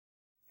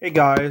Hey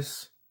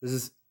guys, this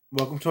is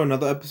welcome to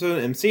another episode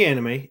of MC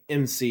Anime.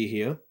 MC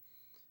here,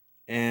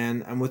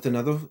 and I'm with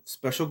another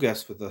special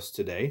guest with us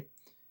today,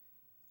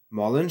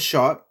 Marlon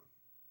Schott.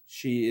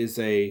 She is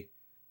a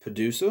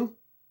producer,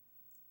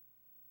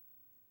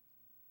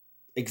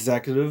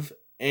 executive,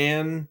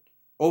 and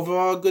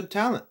overall good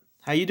talent.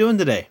 How you doing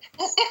today?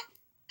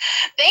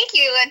 Thank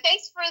you, and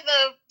thanks for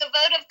the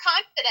vote of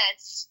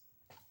confidence.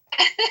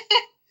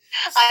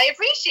 I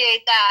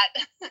appreciate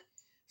that.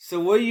 So,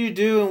 what do you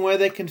do and where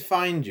they can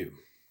find you?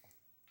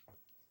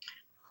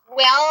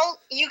 Well,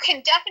 you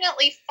can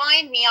definitely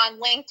find me on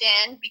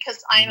LinkedIn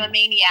because I'm a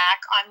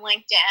maniac on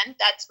LinkedIn.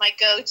 That's my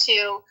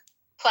go-to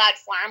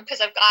platform because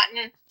I've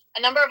gotten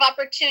a number of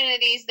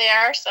opportunities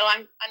there. So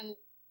I'm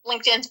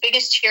LinkedIn's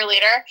biggest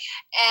cheerleader.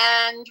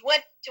 And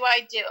what do?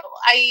 I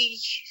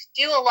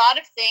do a lot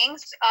of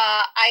things.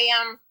 I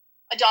am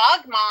a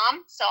dog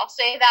mom, so I'll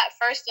say that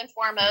first and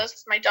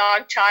foremost. My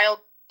dog, Child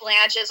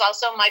Blanche, is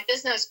also my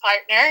business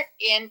partner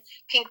in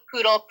Pink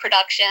Poodle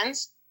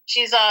Productions.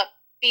 She's a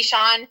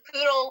Bichon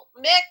Poodle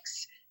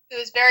mix who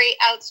is very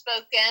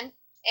outspoken,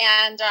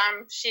 and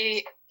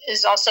she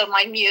is also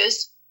my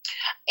muse.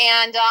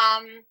 And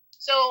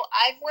so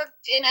I've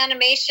worked in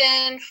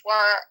animation for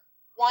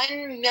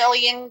 1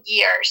 million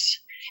years,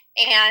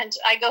 and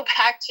I go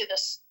back to the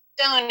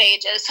stone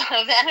ages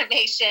of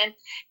animation.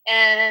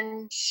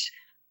 And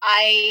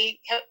I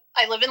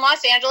live in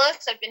Los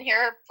Angeles. I've been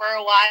here for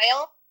a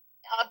while,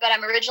 but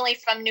I'm originally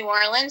from New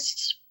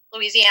Orleans,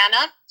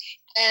 Louisiana.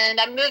 And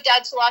I moved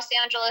out to Los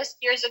Angeles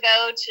years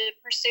ago to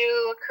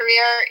pursue a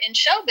career in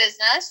show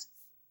business.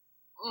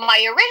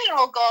 My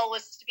original goal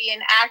was to be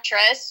an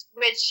actress,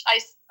 which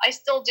I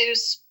still do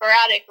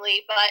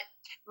sporadically, but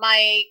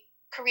my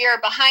career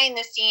behind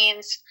the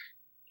scenes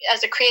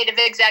as a creative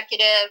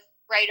executive,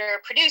 writer,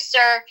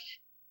 producer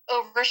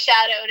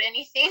overshadowed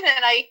anything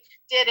that I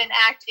did in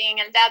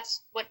acting, and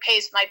that's what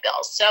pays my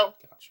bills. So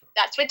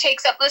That's what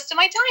takes up most of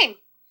my time.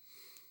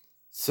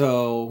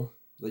 So,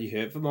 you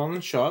hear it from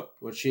Marlon Schott,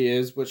 what she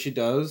is, what she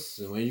does,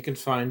 and where you can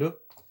find her.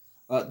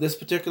 This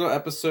particular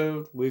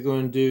episode, we're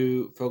going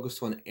to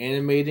focus on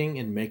animating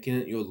and making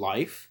it your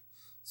life.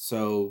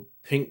 So,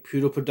 Pink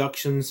Poodle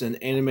Productions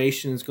and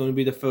animation is going to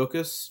be the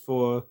focus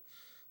for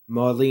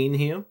Marlene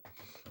here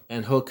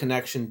and her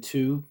connection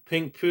to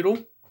Pink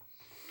Poodle.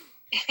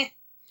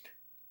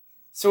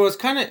 So, it's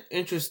kind of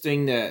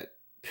interesting that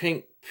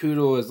Pink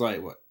Poodle is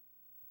like what?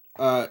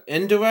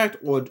 Indirect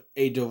or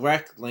a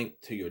direct link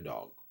to your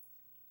dog?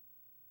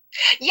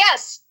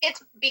 Yes,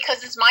 it's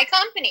because it's my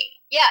company.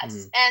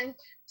 Yes. And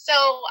so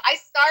I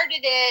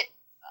started it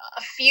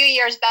a few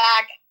years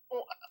back.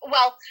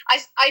 Well,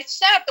 I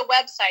set up the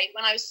website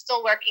when I was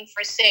still working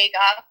for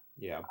Sega.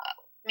 Yeah.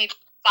 Maybe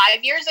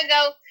 5 years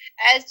ago,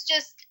 as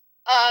just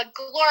a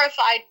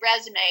glorified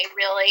resume,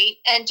 really,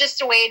 and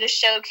just a way to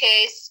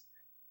showcase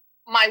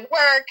my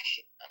work.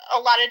 A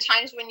lot of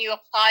times when you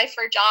apply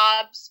for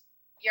jobs,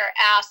 you're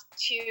asked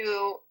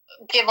to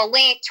give a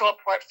link to a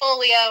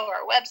portfolio or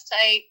a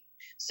website.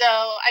 So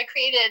I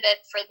created it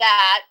for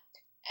that.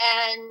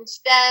 And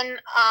then,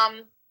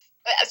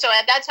 so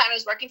at that time I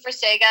was working for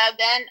Sega.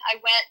 Then I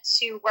went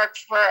to work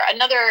for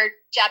another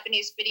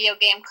Japanese video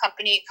game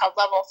company called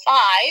Level 5.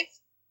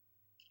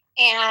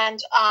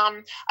 And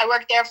I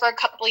worked there for a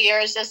couple of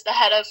years as the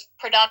head of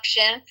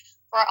production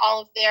for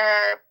all of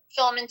their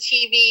film and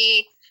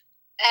TV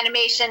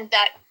animation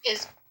that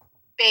is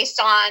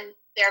based on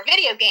their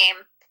video game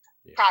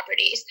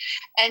properties.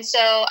 And so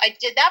I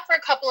did that for a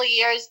couple of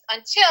years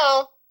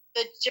until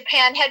the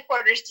Japan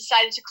headquarters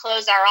decided to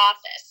close our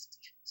office.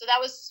 So that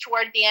was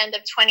toward the end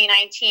of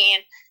 2019.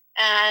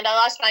 And I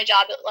lost my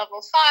job at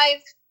Level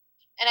 5,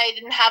 and I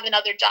didn't have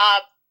another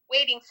job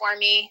waiting for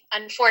me,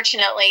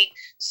 unfortunately.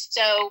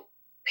 So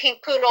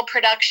Pink Poodle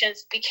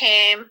Productions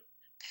became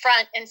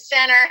front and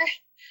center,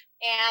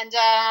 and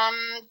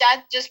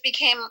that just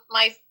became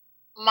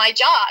my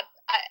job.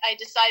 I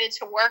decided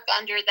to work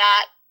under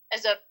that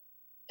as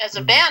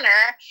a banner.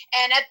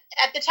 And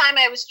at the time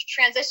I was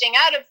transitioning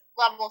out of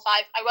Level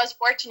 5, I was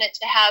fortunate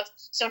to have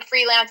some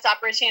freelance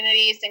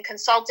opportunities and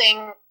consulting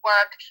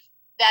work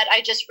that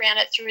I just ran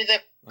it through the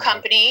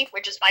company,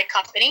 which is my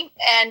company.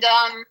 And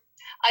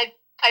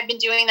I've been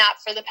doing that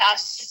for the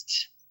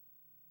past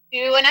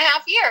 2.5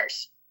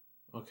 years.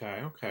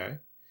 Okay.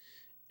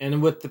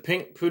 And with the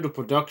Pink Poodle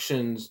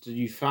Productions, did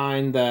you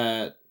find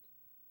that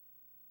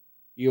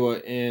you're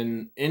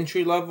in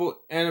entry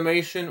level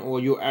animation, or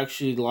you're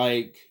actually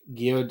like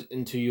geared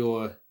into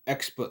your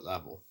expert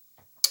level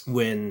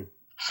when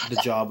the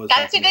job was?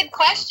 That's a good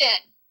question.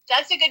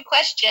 That's a good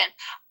question.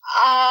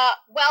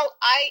 Well,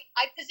 I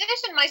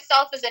position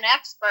myself as an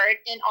expert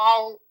in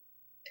all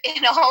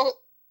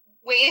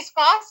ways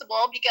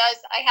possible because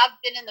I have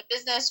been in the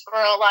business for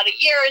a lot of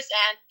years,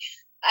 and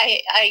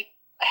I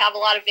have a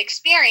lot of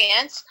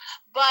experience.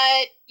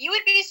 But you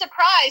would be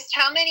surprised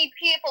how many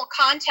people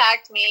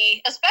contact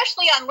me,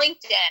 especially on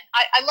LinkedIn.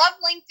 I love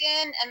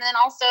LinkedIn, and then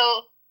also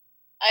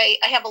I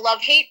have a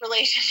love-hate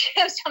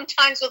relationship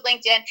sometimes with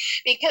LinkedIn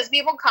because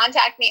people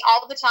contact me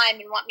all the time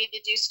and want me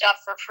to do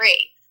stuff for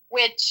free,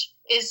 which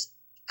is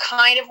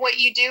kind of what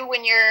you do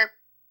when you're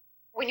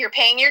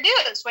paying your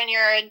dues, when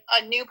you're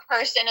a new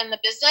person in the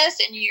business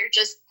and you're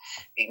just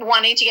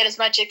wanting to get as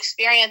much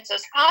experience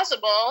as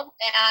possible.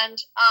 And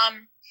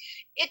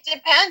it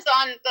depends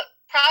on the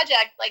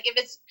project. Like if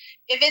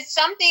it's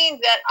something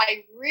that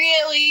I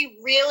really,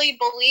 really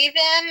believe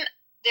in,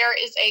 there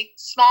is a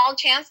small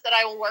chance that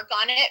I will work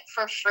on it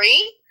for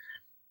free.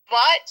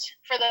 But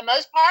for the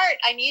most part,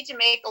 I need to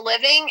make a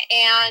living,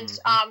 and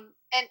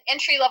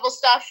entry level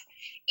stuff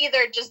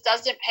either just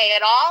doesn't pay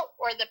at all,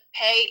 or the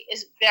pay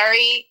is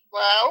very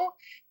low.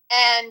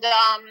 And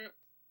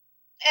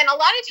a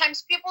lot of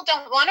times people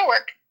don't want to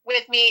work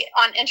with me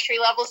on entry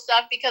level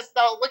stuff because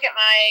they'll look at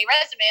my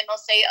resume and they'll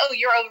say, "Oh,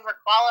 you're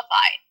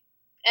overqualified."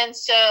 And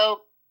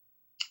so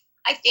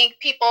I think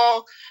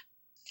people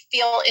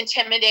feel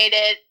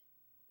intimidated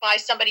by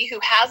somebody who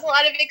has a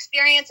lot of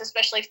experience,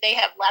 especially if they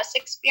have less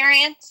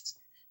experience.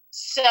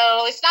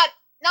 So it's not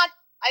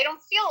I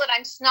don't feel that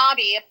I'm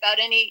snobby about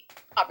any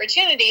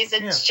opportunities.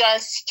 It's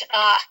just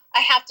I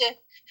have to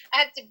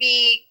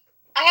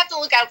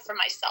look out for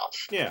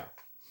myself. Yeah.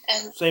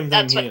 And same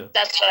thing here.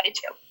 That's what I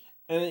do.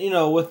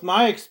 And with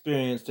my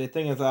experience, the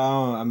thing is,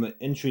 I'm an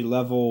entry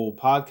level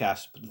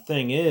podcaster. But the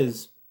thing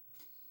is,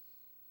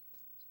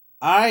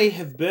 I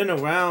have been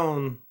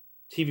around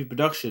TV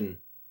production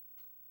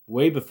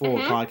way before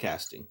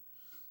podcasting.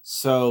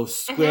 So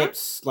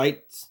scripts,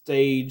 light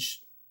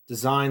stage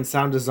design,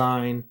 sound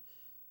design,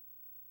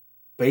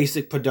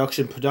 basic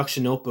production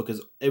notebook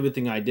is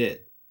everything I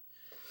did.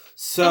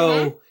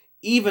 So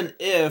even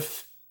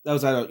if that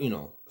was at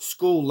a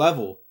school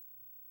level,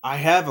 I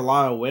have a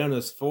lot of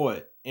awareness for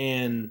it,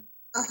 and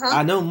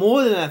I know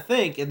more than I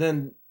think. And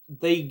then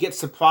they get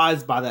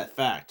surprised by that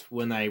fact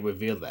when I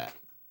reveal that.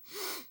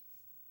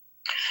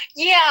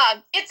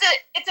 Yeah, it's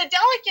a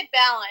delicate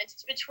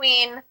balance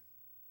between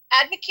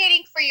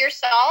advocating for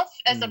yourself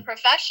as a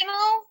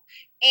professional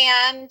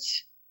and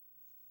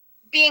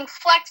being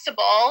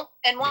flexible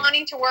and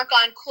wanting to work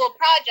on cool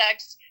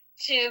projects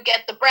to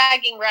get the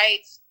bragging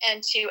rights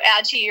and to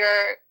add to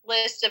your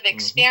list of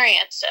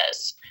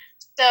experiences.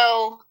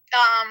 So,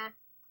 I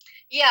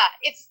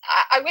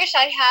wish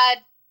I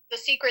had the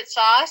secret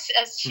sauce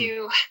as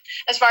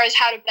far as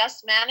how to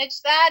best manage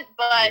that,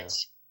 but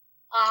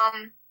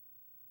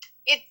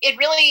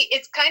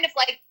it's kind of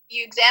like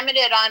you examine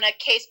it on a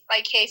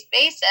case-by-case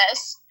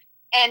basis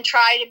and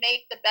try to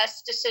make the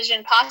best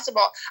decision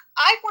possible.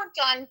 I've worked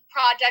on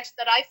projects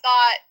that I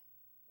thought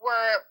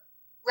were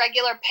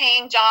regular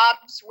paying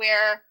jobs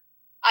where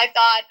I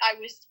thought I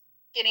was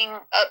getting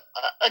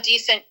a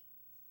decent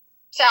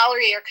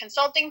salary or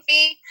consulting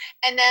fee,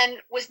 and then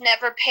was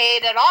never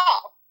paid at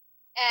all.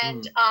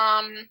 And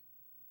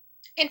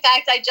in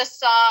fact, I just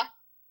saw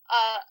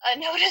a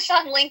notice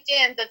on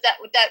LinkedIn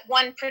that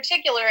one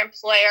particular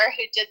employer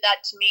who did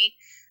that to me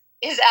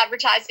is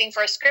advertising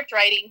for a script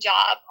writing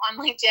job on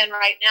LinkedIn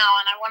right now,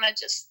 and I want to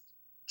just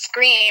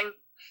scream,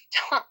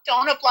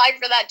 don't apply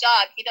for that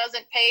job. He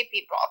doesn't pay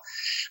people.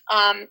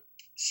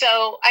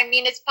 So, I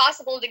mean, it's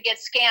possible to get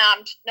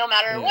scammed no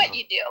matter what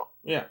you do.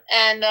 Yeah.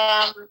 And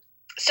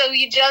so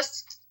you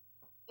just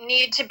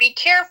need to be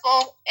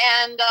careful.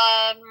 And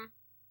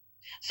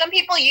some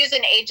people use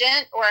an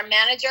agent or a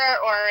manager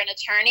or an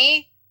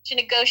attorney to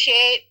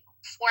negotiate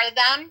for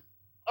them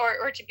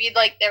or to be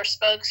like their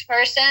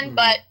spokesperson,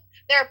 but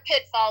there are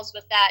pitfalls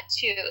with that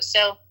too.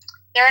 So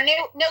there are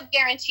no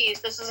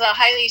guarantees. This is a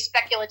highly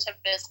speculative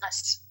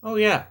business. Oh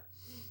yeah.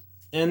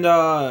 And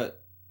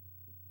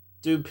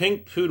through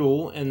Pink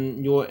Poodle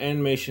and your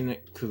animation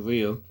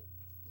career,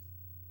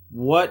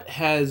 what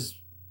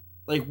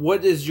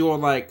is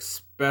your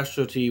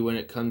specialty when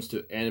it comes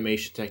to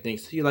animation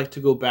techniques that you like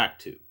to go back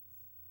to?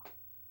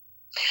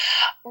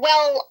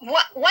 Well,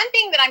 one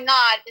thing that I'm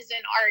not is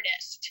an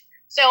artist.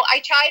 So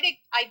I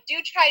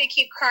do try to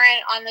keep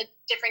current on the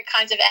different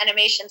kinds of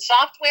animation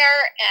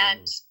software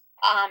and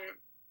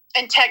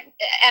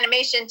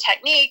animation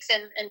techniques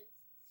and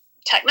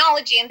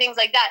technology and things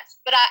like that.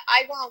 But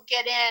I won't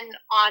get in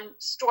on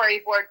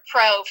Storyboard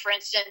Pro, for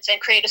instance, and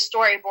create a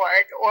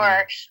storyboard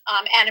or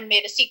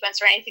animate a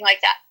sequence or anything like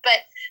that.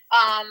 But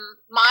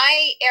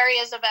my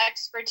areas of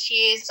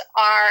expertise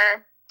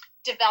are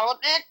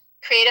development,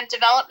 creative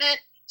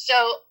development.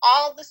 So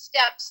all the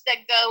steps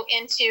that go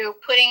into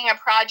putting a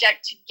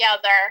project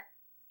together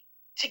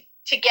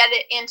to get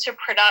it into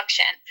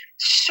production,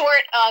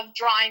 short of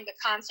drawing the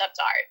concept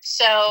art.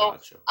 So,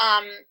 gotcha.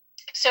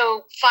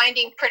 So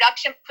finding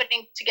production,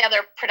 putting together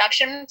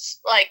productions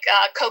like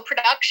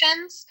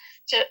co-productions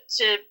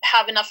to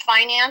have enough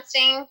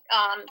financing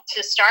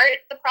to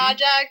start the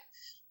project,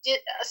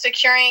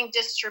 securing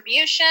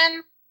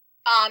distribution,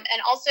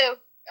 and also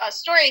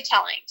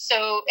storytelling.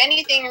 So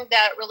anything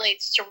that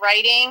relates to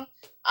writing,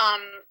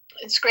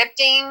 and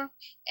scripting,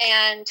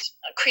 and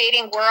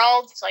creating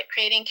worlds, like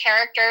creating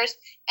characters,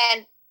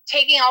 and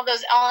taking all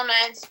those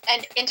elements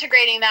and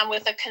integrating them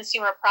with a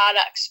consumer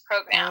products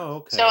program. Oh,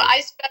 okay. So I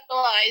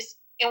specialize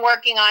in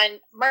working on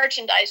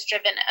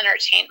merchandise-driven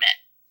entertainment.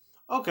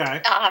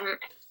 Okay.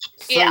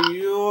 So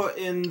you're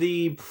in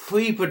the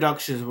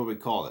pre-production is what we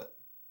call it.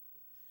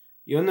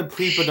 You're in the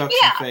pre-production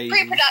Yeah, phases.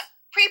 Mhm.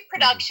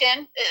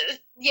 pre-production.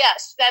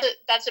 Yes,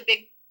 that's a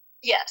big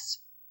yes.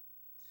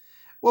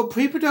 Well,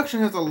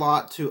 pre-production has a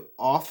lot to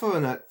offer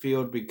in that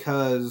field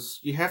because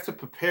you have to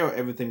prepare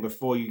everything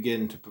before you get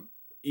into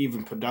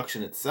even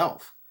production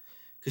itself.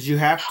 Because you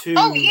have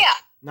Oh to yeah,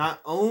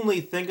 not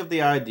only think of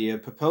the idea,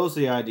 propose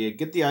the idea,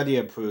 get the idea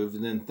approved,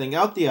 and then think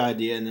out the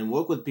idea, and then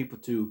work with people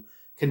to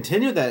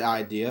continue that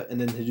idea, and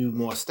then to do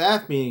more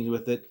staff meetings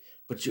with it.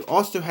 But you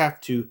also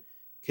have to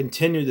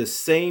continue the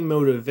same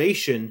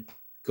motivation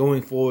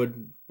going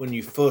forward when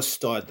you first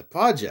start the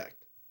project.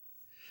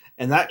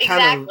 And that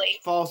kind of exactly.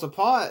 falls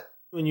apart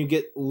when you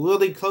get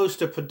really close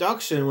to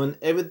production when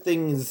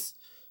everything's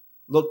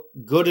look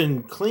good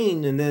and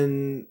clean, and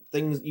then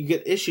things you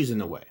get issues in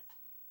the way.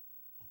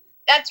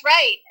 That's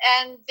right.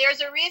 And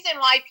there's a reason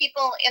why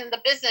people in the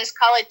business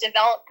call it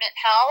development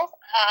hell,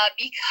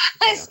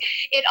 because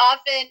it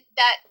often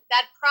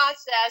that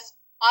process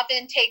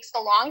often takes a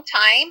long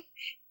time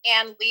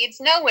and leads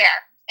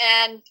nowhere.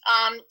 And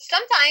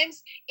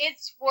sometimes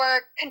it's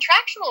for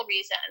contractual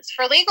reasons,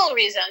 for legal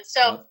reasons.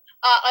 So Yep.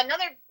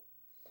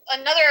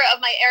 Another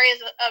of my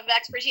areas of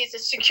expertise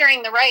is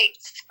securing the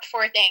rights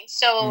for things.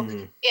 So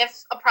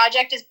if a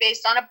project is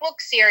based on a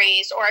book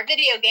series or a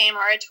video game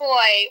or a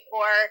toy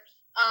or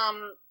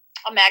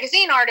a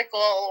magazine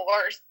article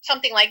or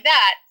something like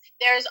that,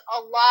 there's a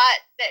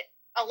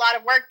lot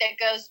of work that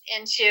goes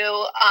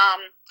into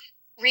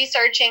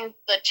researching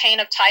the chain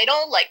of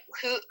title, like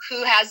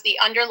who has the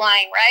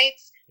underlying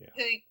rights,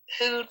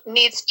 who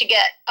needs to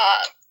get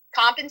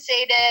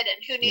compensated,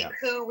 and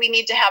who we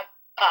need to have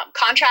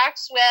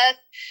contracts with,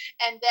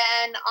 and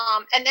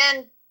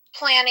then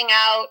planning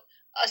out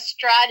a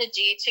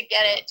strategy to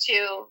get it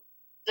to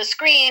the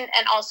screen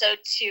and also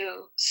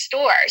to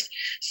stores.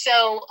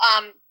 So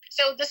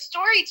the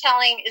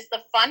storytelling is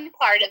the fun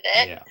part of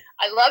it. Yeah.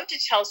 I love to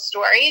tell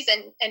stories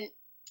and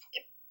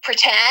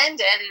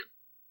pretend, and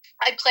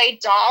I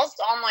played dolls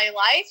all my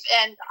life,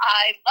 and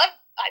I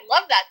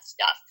love that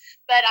stuff.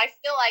 But I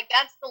feel like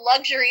that's the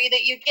luxury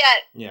that you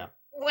get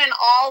when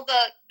all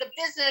the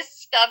business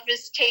stuff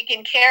is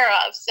taken care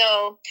of.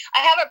 So I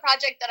have a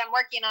project that I'm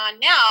working on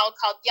now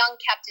called Young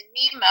Captain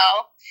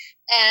Nemo,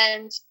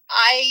 and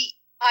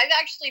I've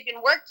actually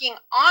been working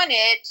on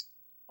it.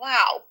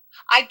 Wow.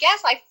 I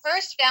guess I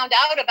first found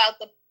out about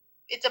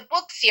it's a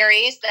book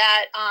series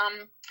that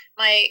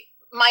my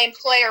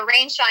employer,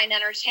 Rainshine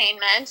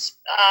Entertainment,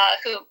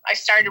 who I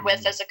started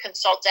with as a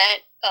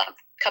consultant a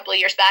couple of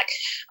years back,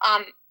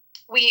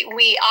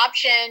 we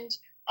optioned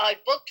a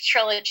book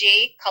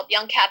trilogy called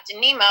Young Captain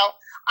Nemo.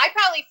 I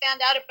probably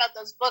found out about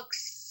those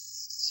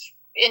books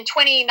in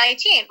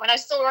 2019 when I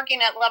was still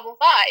working at Level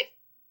 5.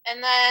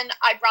 And then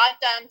I brought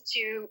them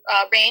to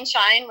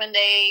Rainshine when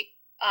they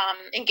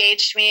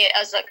engaged me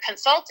as a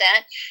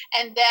consultant.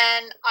 And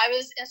then I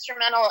was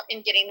instrumental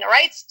in getting the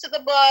rights to the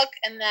book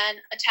and then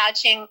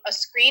attaching a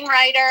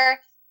screenwriter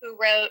who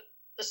wrote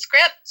the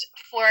script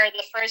for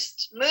the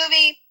first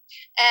movie,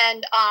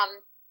 and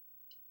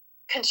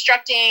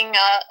constructing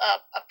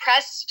a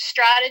press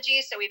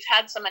strategy. So we've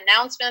had some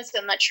announcements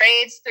in the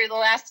trades through the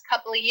last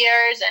couple of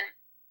years,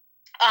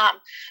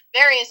 and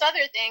various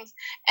other things.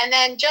 And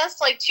then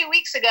just like 2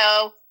 weeks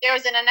ago, there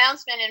was an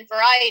announcement in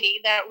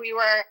Variety that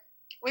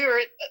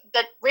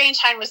that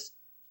Rainshine was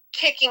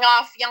kicking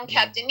off Young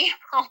Captain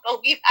Nemo,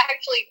 but we've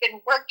actually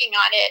been working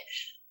on it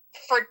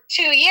for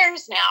 2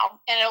 years now,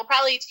 and it'll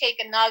probably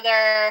take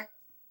another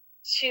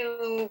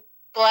 2+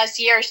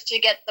 years to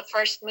get the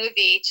first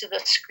movie to the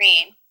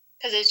screen,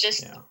 because it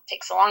just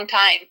takes a long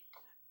time.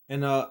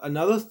 And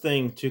another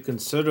thing to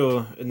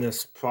consider in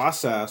this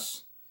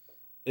process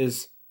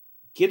is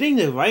getting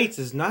the rights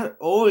is not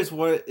always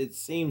what it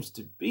seems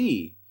to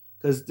be.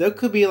 Because there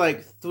could be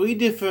like 3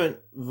 different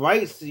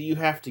rights that you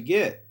have to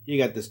get. You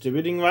got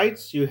distributing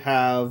rights, you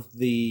have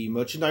the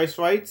merchandise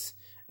rights,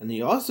 and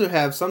you also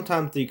have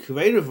sometimes the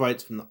creative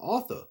rights from the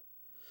author.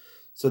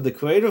 So the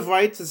creative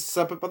rights is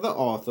separate by the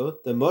author,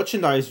 the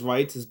merchandise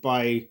rights is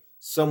by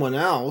someone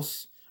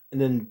else,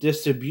 and then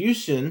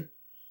distribution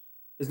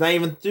is not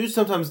even through.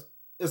 Sometimes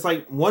it's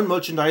like one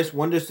merchandise,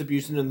 one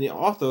distribution, and the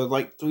author,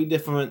 like 3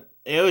 different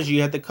areas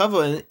you have to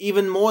cover, and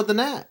even more than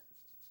that.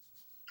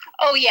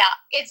 Oh yeah,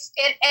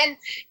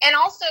 and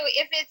also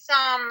if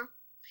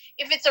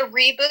it's a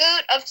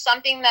reboot of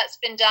something that's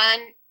been done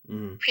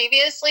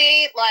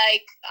previously,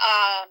 like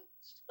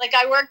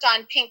I worked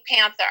on Pink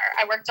Panther.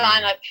 I worked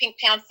on a Pink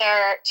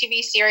Panther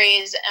TV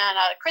series and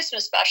a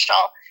Christmas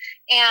special,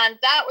 and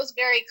that was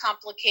very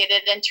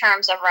complicated in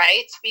terms of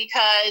rights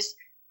because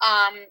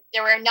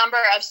there were a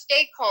number of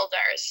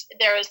stakeholders.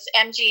 There was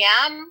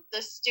MGM,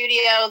 the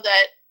studio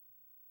that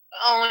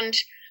owned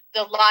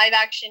the live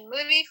action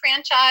movie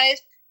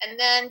franchise. And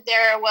then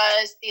there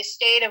was the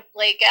estate of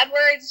Blake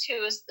Edwards,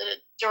 who was the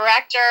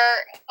director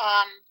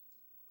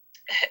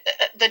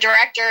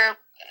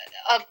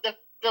of the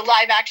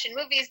live action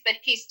movies, but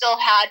he still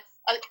had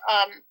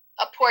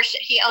a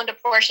portion. He owned a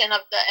portion of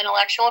the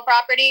intellectual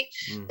property.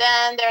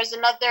 Then there's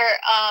another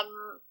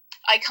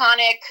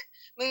iconic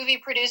movie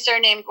producer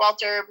named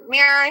Walter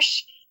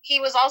Mirisch, he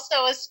was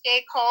also a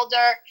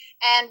stakeholder,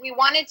 and we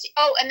wanted to.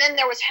 Oh, and then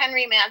there was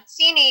Henry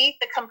Mancini,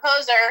 the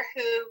composer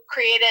who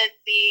created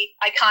the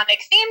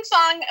iconic theme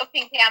song of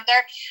Pink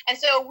Panther, and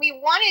so we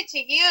wanted to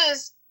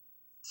use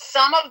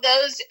some of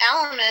those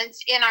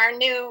elements in our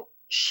new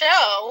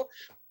show,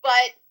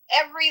 but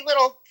every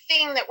little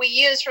thing that we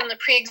use from the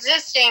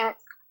pre-existing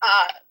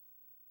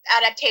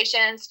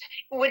adaptations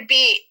would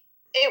be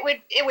a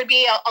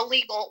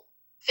legal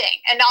thing,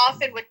 and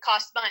often would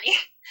cost money.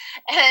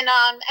 And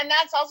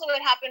that's also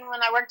what happened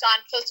when I worked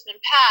on Postman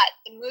Pat,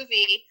 the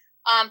movie.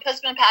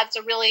 Postman Pat's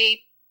a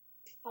really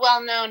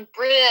well-known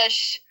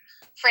British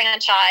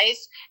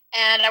franchise,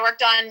 and I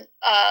worked on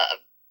a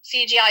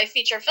CGI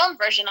feature film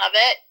version of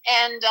it,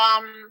 and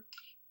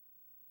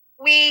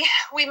we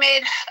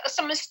made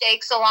some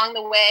mistakes along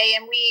the way,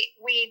 and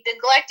we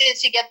neglected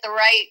to get the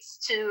rights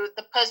to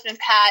the Postman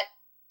Pat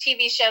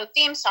TV show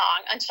theme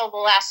song until the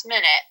last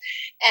minute.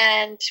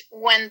 And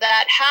when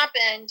that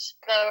happened,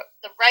 the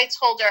rights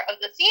holder of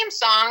the theme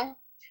song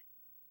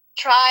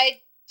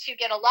tried to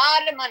get a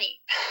lot of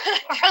money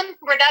from the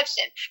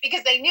production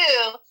because they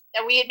knew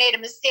that we had made a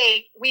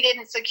mistake. We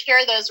didn't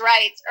secure those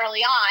rights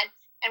early on,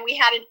 and we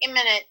had an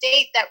imminent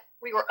date that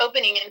we were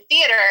opening in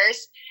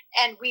theaters,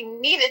 and we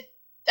needed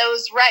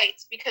those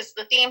rights because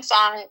the theme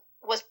song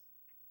was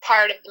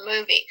part of the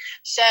movie.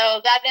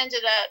 So that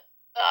ended up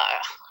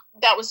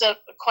that was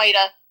quite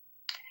a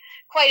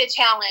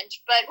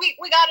challenge, but we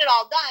got it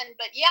all done.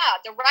 But yeah,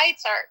 the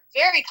rights are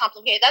very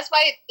complicated. That's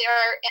why there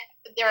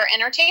are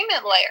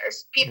entertainment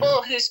lawyers,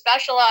 people who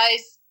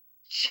specialize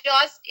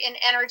just in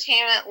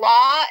entertainment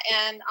law,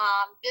 and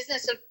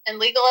business and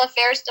legal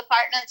affairs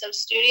departments of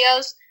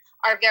studios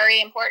are very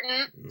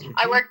important. Mm-hmm.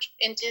 I worked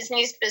in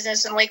Disney's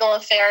business and legal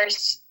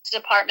affairs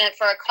department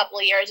for a couple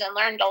of years and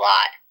learned a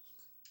lot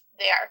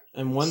there.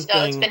 And one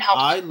thing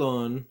I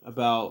learned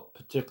about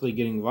particularly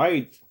getting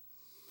rights,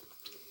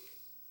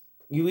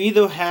 you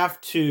either have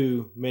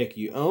to make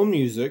your own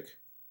music,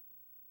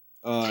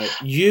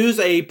 use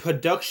a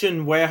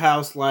production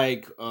warehouse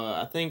like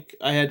I think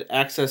I had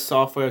access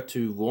software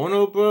to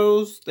Warner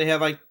Bros. They had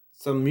like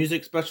some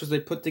music specials they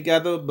put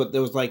together, but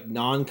there was like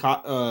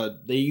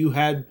you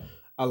had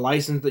a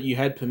license that you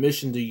had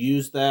permission to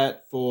use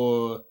that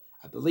for,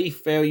 I believe,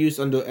 fair use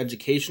under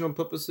educational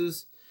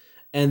purposes,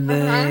 and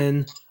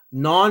then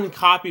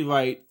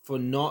non-copyright for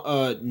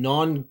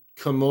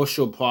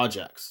non-commercial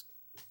projects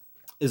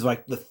is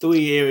like the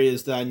three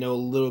areas that I know a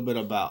little bit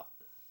about.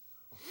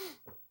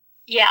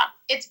 Yeah,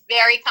 it's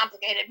very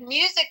complicated.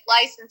 Music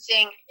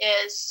licensing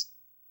it's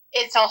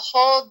a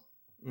whole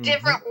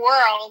different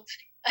world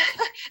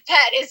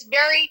that is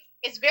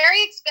it's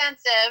very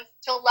expensive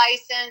to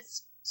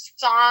license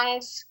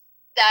songs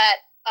that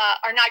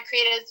are not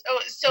created.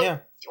 So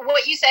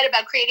what you said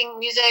about creating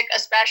music,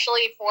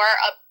 especially for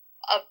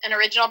an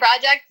original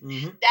project,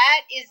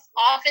 that is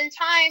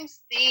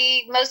oftentimes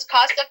the most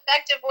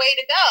cost-effective way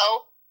to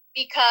go,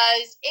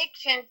 because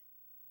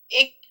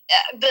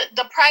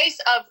the price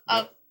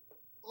of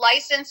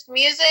licensed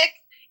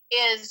music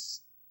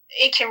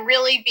it can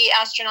really be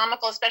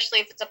astronomical, especially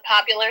if it's a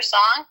popular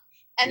song.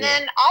 And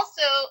then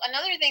also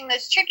another thing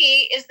that's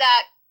tricky is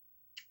that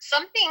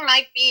something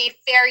might be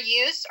fair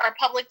use or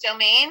public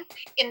domain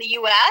in the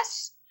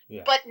US,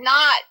 but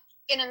not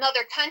in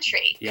another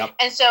country. Yep.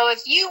 And so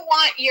if you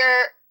want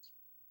your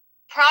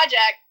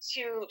project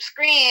to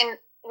screen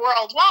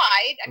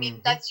worldwide, I mean,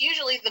 that's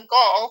usually the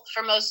goal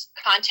for most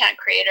content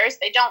creators.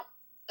 They don't,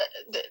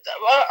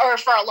 or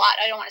for a lot,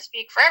 I don't want to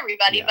speak for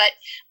everybody, but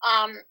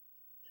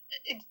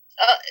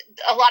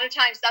a lot of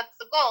times that's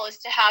the goal, is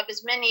to have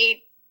as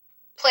many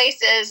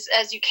places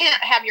as you can,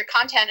 have your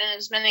content in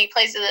as many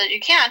places as you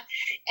can.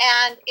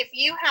 And if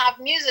you have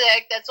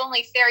music that's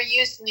only fair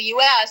use in the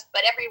US,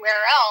 but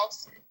everywhere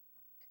else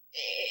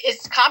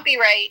it's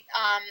copyright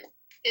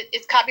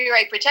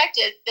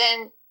protected,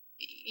 then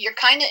you're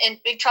kind of in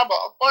big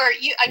trouble. Or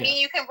you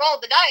can roll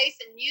the dice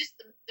and use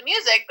the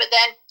music, but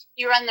then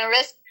you run the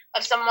risk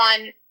of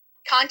someone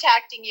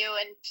contacting you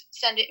and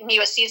sending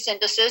you a cease and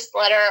desist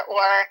letter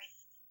or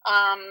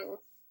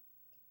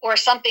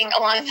something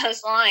along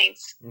those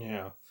lines.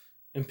 Yeah.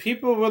 And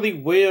people are really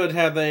weird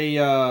how they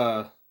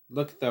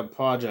look at their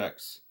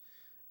projects.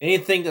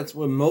 Anything that's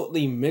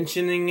remotely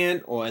mentioning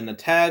it, or in the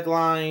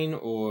tagline,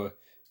 or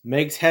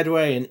makes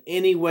headway in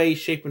any way,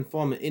 shape, and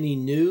form in any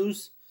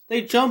news,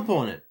 they jump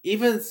on it.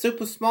 Even if it's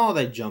super small,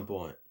 they jump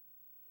on it.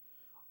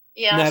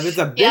 Yeah. Now, if it's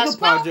a bigger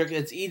project,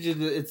 it's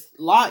a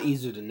lot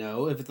easier to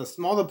know. If it's a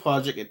smaller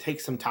project, it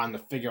takes some time to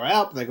figure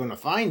out, but they're going to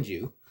find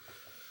you.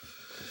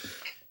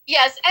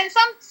 Yes, and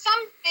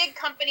some big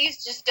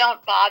companies just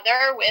don't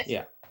bother with,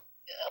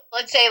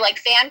 let's say, like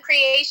fan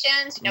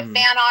creations, fan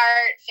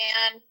art,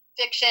 fan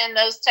fiction,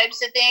 those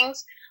types of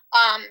things.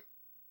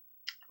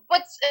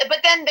 But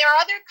then there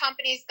are other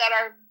companies that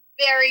are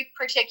very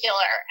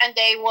particular, and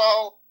they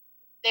will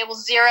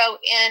zero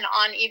in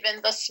on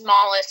even the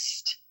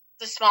smallest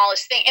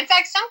thing. In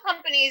fact, some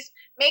companies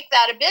make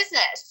that a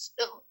business.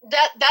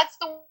 That's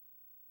the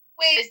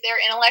way is their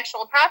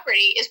intellectual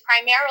property is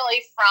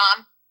primarily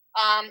from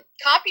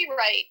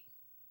copyright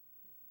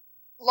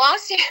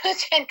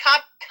lawsuits and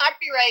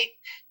copyright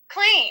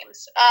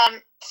claims.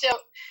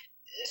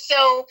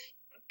 So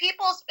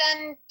people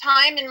spend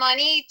time and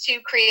money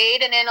to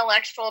create an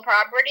intellectual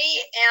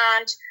property,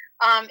 and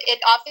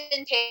it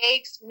often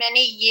takes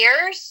many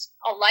years,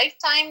 a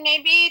lifetime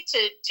maybe,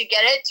 to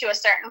get it to a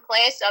certain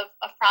place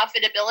of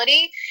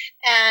profitability,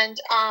 and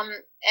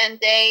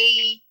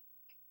they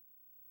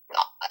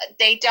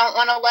don't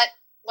want to let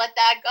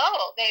that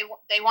go.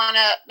 They want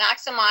to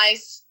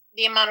maximize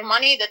the amount of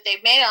money that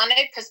they've made on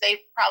it, because they've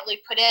probably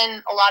put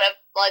in a lot of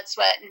blood,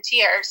 sweat, and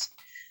tears.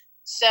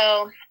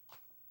 So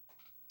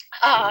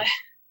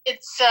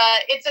it's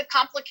a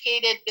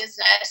complicated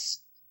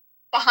business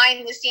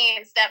behind the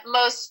scenes that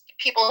most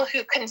people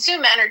who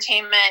consume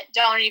entertainment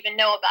don't even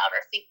know about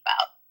or think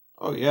about.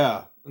 Oh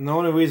yeah, and the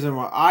only reason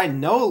why I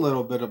know a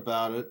little bit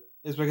about it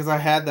is because I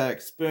had that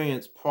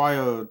experience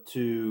prior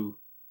to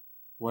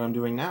what I'm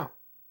doing now.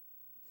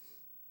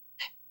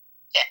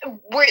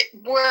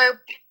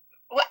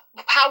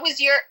 How was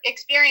your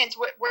experience?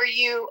 Were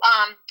you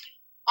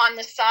on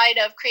the side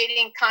of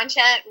creating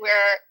content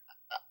where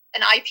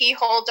an IP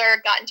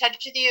holder got in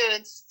touch with you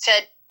and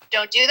said,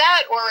 "Don't do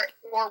that," or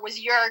was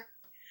your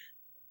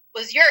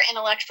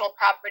intellectual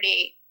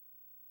property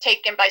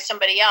taken by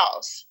somebody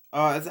else?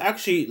 It's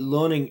actually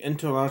learning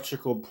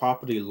intellectual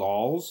property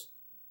laws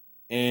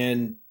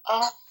and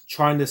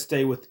trying to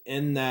stay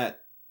within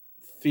that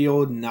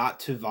field, not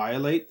to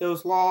violate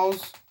those laws.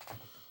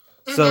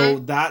 Mm-hmm. So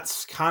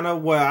that's kind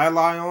of where I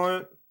lie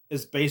on it.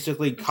 Is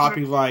basically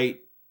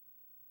copyright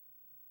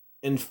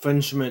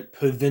infringement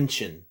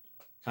prevention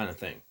kind of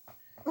thing.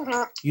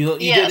 Mm-hmm. You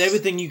did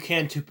everything you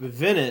can to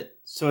prevent it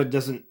so it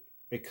doesn't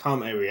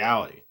become a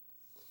reality.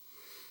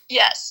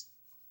 Yes,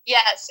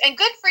 and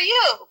good for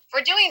you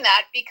for doing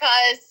that,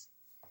 because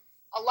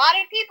a lot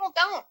of people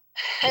don't.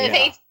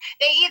 Yeah.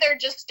 They either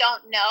just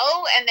don't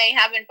know and they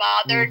haven't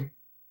bothered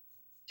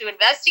to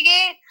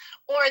investigate,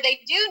 or they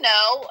do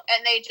know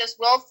and they just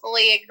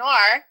willfully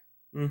ignore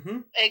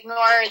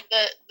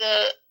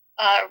the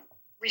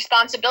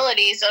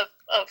responsibilities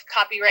of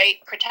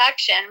copyright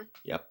protection.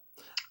 Yep.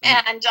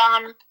 And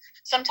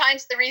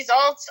sometimes the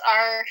results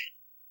are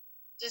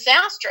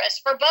disastrous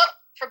for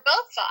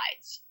both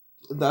sides.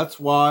 That's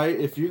why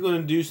if you're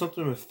going to do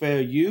something with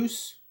fair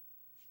use,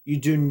 you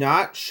do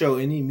not show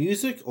any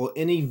music or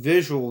any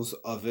visuals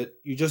of it.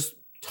 You just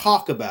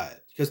talk about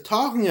it. Because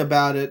talking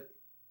about it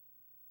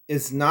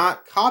is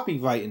not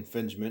copyright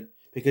infringement,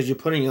 because you're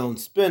putting your own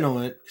spin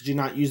on it, because you're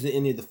not using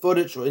any of the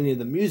footage or any of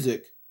the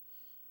music.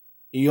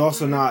 You're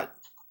also not...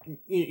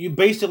 You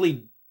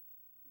basically...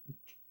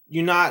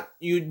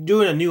 You're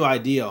doing a new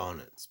idea on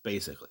it,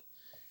 basically.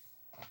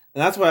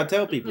 And that's what I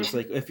tell people. It's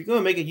like, if you're going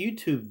to make a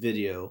YouTube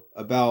video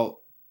about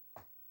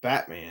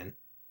Batman,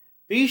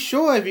 be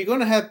sure if you're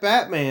going to have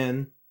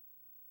Batman,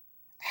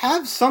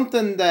 have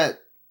something that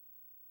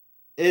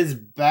is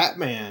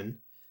Batman,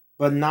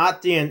 but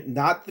not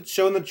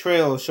showing the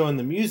trailer, showing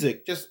the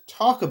music. Just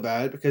talk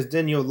about it, because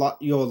then your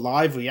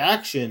live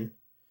reaction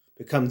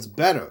becomes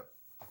better.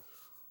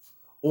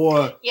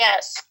 Or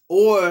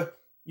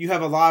you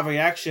have a live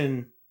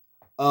reaction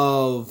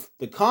of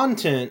the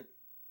content,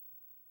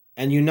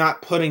 and you're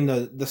not putting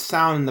the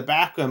sound in the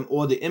background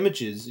or the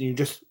images. You're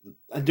just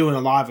doing a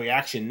live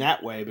reaction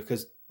that way,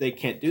 because they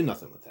can't do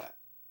nothing with that.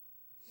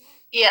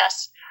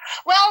 Yes.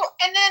 Well,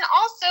 and then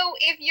also,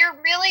 if you're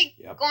really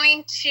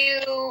going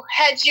to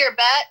hedge your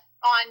bet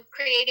on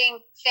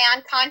creating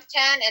fan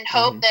content and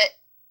hope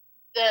that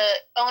the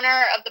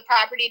owner of the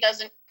property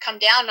doesn't come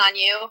down on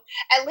you,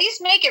 at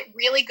least make it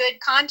really good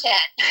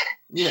content.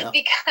 Yeah.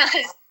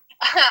 because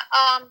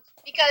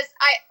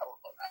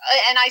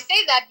I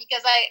say that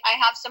because I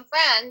have some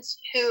friends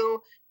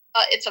who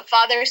it's a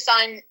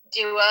father-son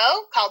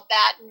duo called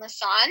Bat and the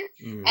Sun,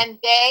 and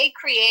they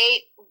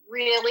create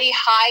really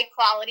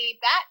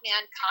high-quality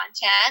Batman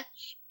content,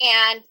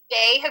 and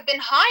they have been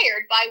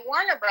hired by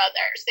Warner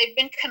Brothers. They've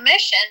been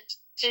commissioned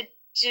to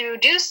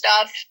do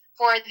stuff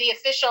for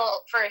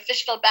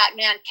official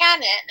Batman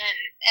canon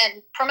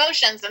and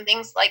promotions and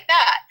things like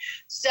that.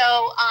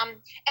 So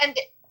and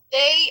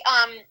they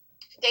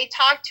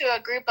talked to a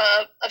group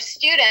of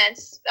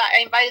students. I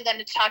invited them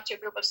to talk to a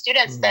group of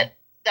students that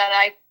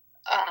I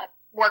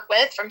work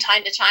with from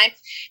time to time,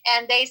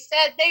 and they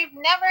said they've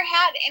never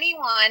had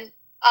anyone.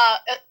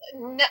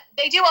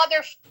 They do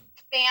other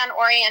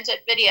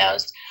fan-oriented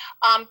videos,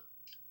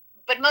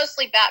 but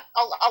mostly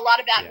a lot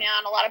of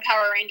Batman, a lot of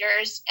Power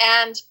Rangers,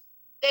 and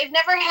they've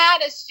never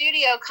had a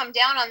studio come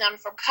down on them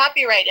for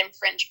copyright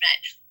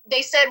infringement.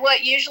 They said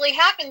what usually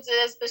happens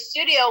is the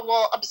studio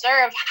will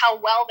observe how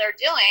well they're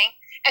doing,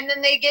 and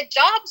then they get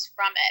jobs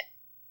from it.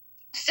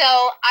 So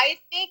I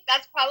think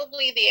that's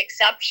probably the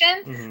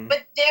exception,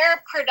 but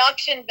their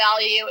production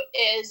value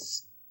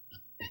is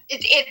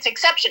it's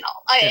exceptional.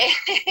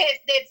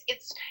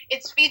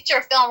 It's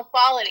feature film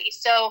quality.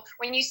 So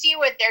when you see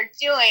what they're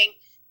doing,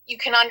 you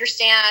can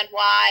understand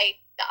why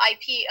the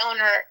IP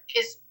owner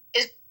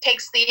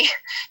takes the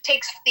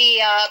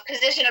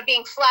position of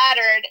being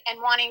flattered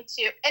and wanting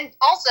to, and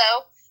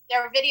also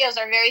their videos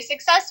are very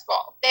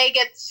successful. They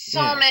get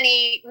so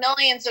many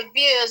millions of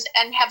views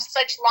and have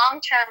such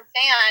long-term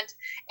fans,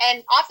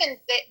 and often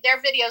their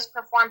videos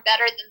perform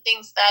better than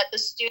things that the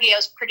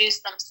studios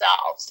produce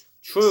themselves.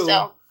 True.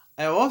 So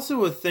I also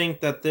would think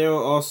that they'll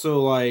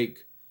also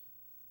like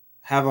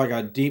have like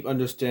a deep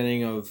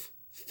understanding of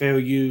fair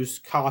use,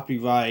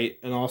 copyright,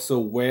 and also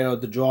where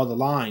to draw the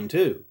line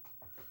too.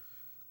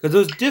 Because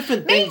there's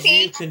different things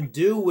you can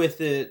do with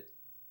it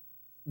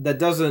that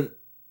doesn't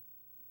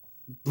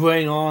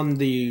bring on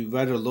the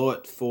red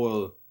alert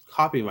for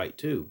copyright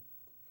too.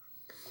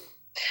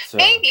 So.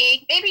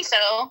 Maybe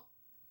so.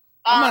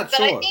 I'm not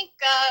sure. But I think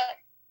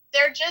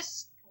they're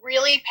just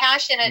really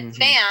passionate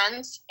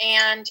fans,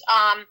 and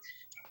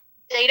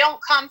they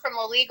don't come from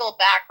a legal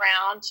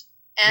background,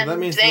 and well,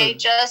 that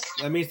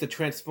means the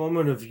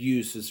transformative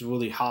use is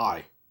really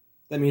high.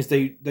 That means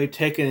they've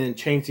taken and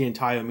changed the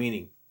entire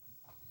meaning.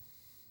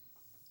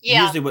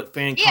 Yeah. Usually what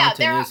fan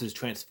content is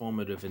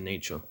transformative in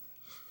nature.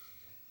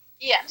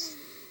 Yes,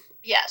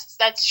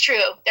 that's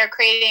true. They're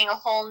creating a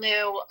whole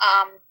new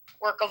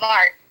work of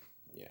art.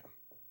 Yeah.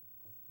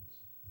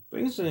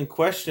 Brings in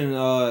question,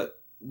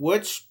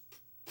 which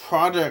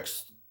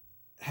projects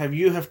have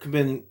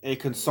been a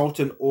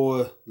consultant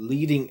or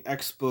leading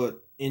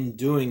expert in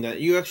doing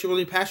that you're actually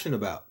really passionate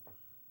about?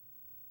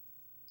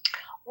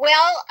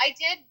 Well, I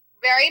did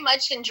very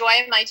much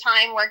enjoy my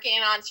time working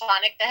on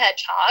Sonic the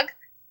Hedgehog,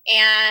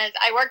 and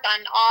I worked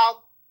on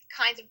all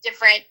kinds of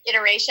different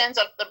iterations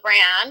of the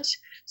brand.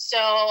 So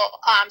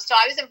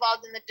I was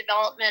involved in the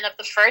development of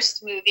the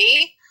first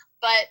movie,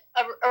 but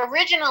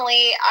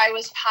originally I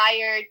was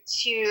hired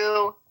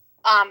to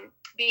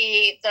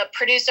be the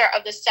producer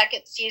of the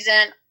second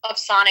season of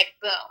Sonic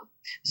Boom.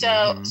 So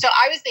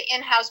I was the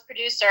in-house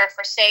producer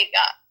for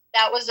Sega.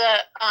 That was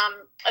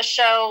a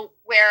show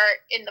where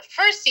in the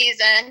first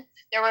season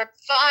there were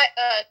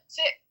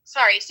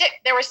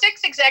there were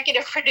 6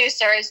 executive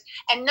producers,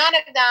 and none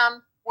of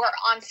them were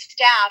on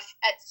staff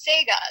at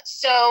Sega.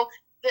 So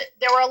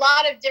there were a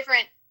lot of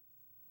different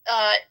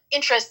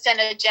interests and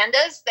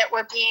agendas that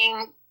were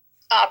being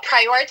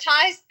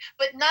prioritized,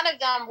 but none of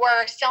them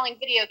were selling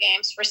video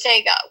games for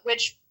Sega,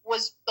 which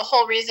was the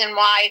whole reason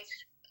why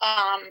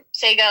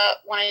Sega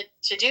wanted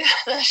to do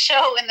the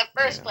show in the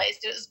first place.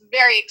 It was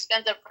very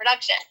expensive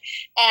production,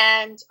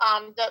 and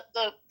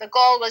the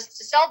goal was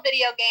to sell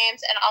video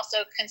games and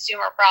also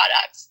consumer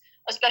products,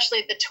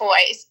 especially the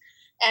toys.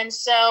 And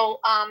so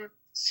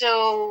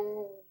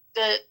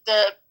the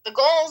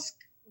goals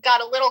got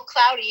a little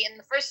cloudy in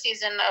the first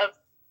season of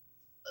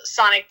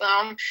Sonic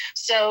Boom.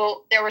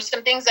 So there were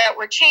some things that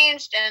were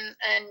changed, and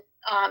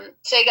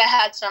Sega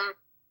had some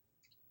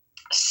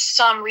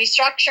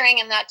restructuring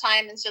in that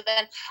time. And so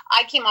then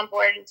I came on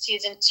board in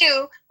season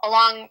 2,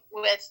 along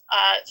with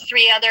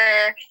 3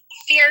 other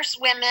fierce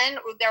women.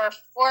 There were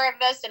 4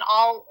 of us, an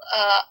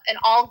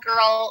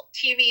all-girl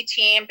TV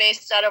team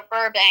based out of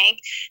Burbank,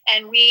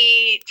 and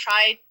we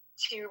tried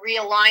to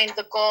realign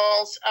the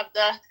goals of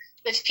the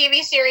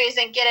TV series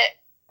and get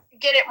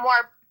it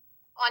more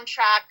on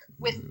track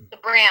with the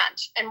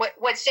brand and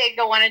what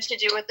Sega wanted to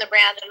do with the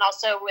brand, and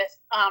also with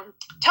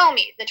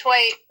Tomy, the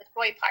toy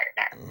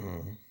partner.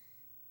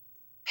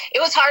 It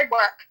was hard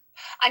work.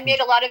 I made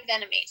a lot of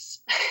enemies.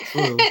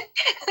 But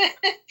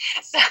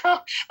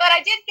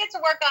I did get to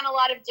work on a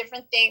lot of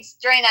different things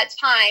during that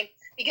time,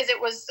 because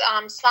it was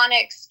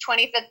Sonic's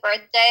 25th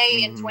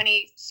birthday in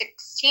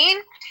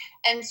 2016.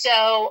 And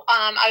so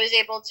I was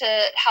able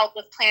to help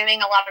with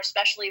planning a lot of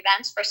special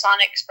events for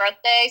Sonic's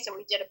birthday. So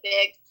we did a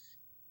big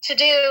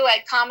to-do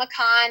at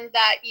Comic-Con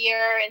that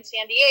year in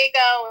San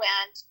Diego,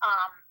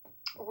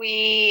 and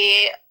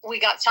we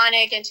got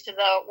Sonic into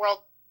the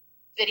World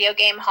Video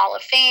Game Hall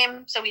of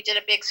Fame. So we did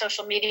a big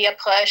social media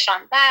push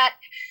on that,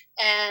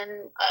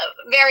 and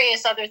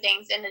various other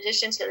things in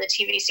addition to the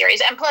TV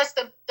series. And plus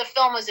the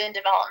film was in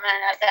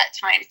development at that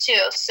time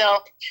too.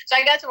 So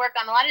I got to work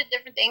on a lot of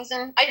different things,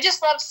 and I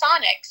just love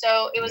Sonic.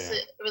 So it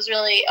was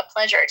really a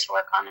pleasure to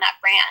work on that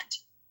brand.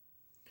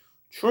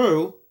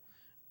 True.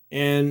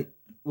 And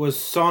was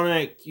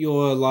Sonic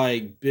your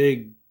like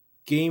big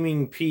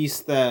gaming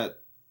piece that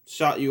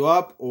shot you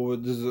up, or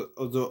does it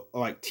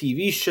like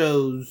TV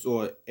shows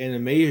or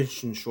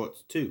animation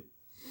shorts too?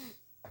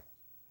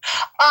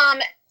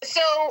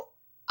 So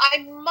I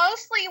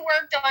mostly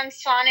worked on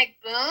Sonic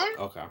Boom.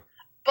 Okay.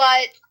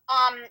 But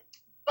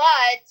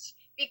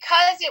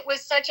because it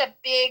was such a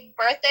big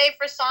birthday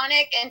for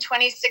Sonic in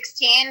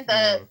 2016,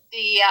 the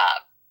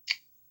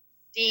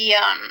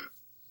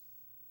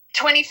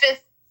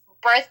 25th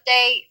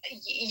birthday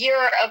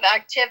year of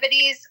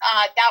activities,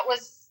 that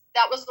was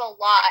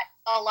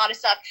a lot of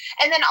stuff.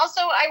 And then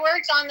also I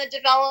worked on the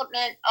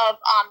development of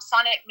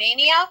Sonic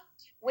Mania,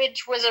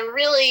 which was a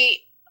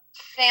really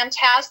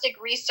fantastic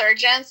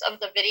resurgence of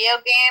the video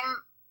game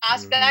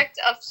aspect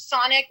of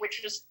Sonic,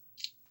 which was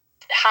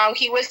how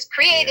he was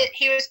created.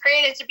 He was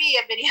created to be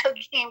a video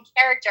game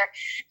character,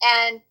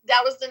 and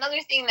that was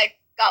another thing that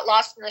got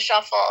lost in the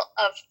shuffle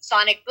of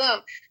Sonic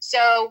Boom.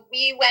 So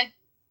we went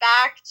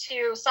back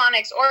to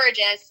Sonic's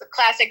origins, the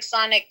classic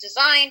Sonic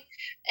design,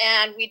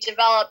 and we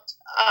developed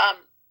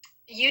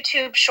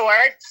YouTube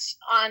shorts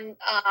on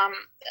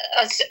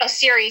a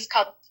series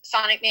called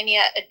Sonic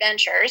Mania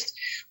Adventures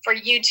for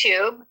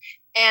YouTube.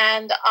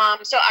 And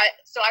so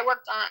I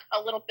worked on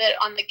a little bit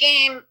on the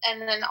game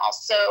and then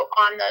also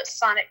on the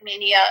Sonic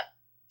Mania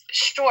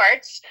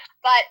shorts,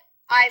 but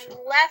I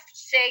left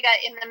Sega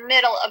in the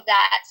middle of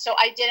that, so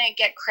I didn't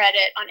get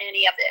credit on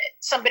any of it.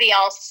 Somebody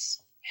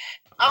else,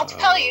 I'll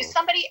tell you,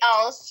 somebody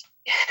else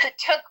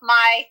took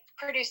my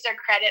producer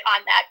credit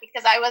on that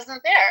because I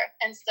wasn't there,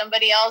 and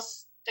somebody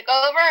else took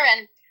over,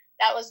 and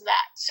that was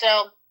that.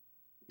 So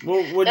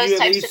well, would those you at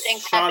types of least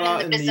things shout happen in out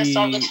the in business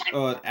all the time.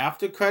 the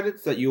after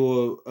credits that you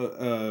were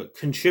a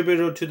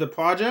contributor to the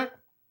project?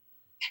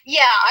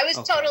 Yeah, I was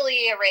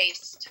totally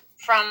erased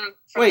from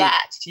Wait,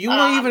 that. You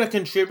weren't even a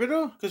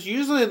contributor? Because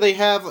usually they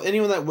have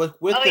anyone that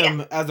worked with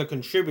them as a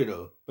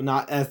contributor, but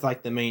not as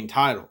like the main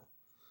title.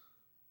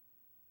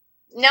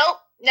 Nope.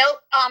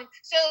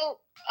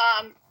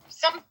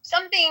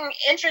 Something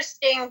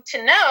interesting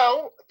to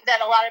know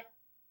that a lot of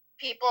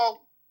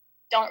people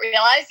don't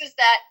realize is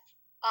that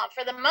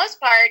for the most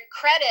part,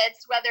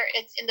 credits, whether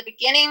it's in the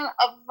beginning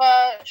of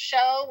a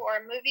show or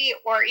a movie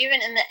or even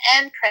in the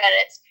end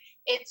credits,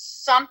 it's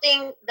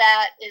something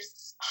that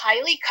is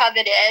highly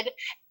coveted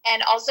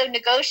and also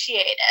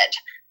negotiated.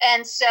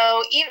 And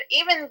so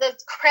even the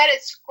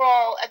credit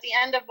scroll at the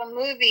end of a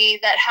movie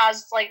that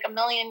has like 1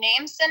 million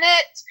names in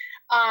it,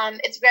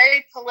 it's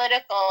very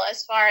political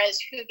as far as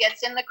who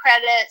gets in the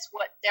credits,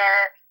 what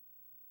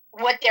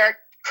their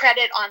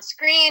credit on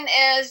screen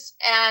is.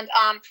 And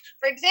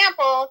for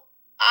example,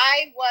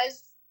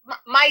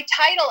 my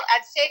title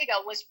at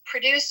Sega was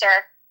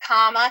producer,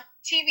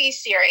 TV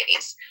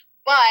series.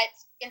 But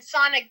in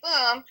Sonic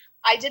Boom,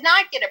 I did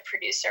not get a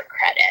producer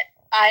credit.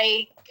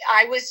 I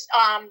was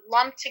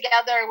lumped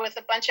together with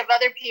a bunch of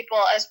other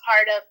people as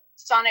part of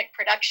Sonic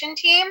production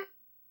team.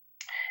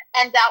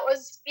 And that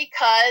was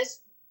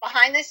because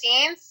behind the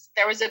scenes,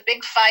 there was a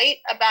big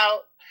fight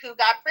about who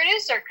got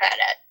producer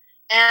credit.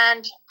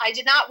 And I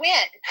did not win,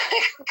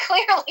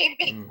 clearly,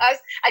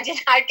 because I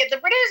did not get the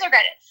producer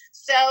credit.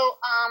 So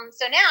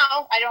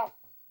now I don't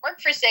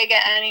work for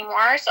Sega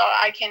anymore. So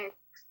I can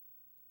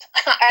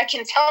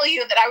tell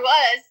you that I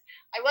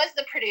was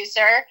the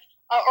producer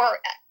or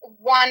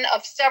one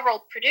of several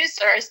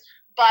producers.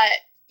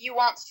 But you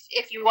won't,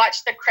 if you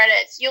watch the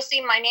credits, you'll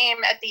see my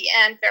name at the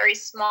end, very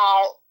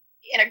small,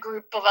 in a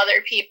group of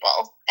other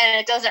people, and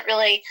it doesn't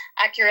really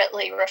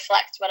accurately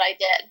reflect what I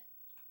did.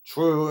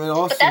 True. It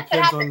also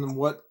depends on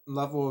what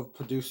level of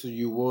producer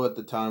you were at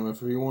the time.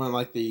 If you weren't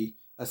like the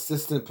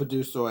assistant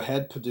producer or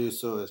head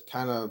producer, it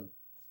kind of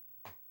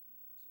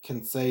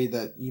can say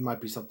that you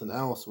might be something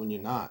else when you're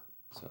not.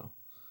 So.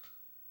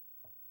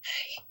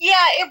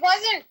 Yeah, it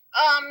wasn't.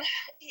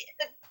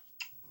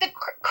 The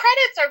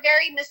credits are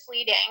very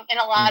misleading in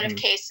a lot of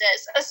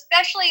cases,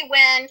 especially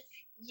when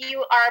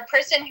you are a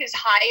person who's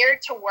hired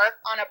to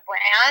work on a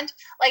brand.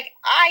 Like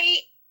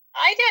I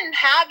didn't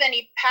have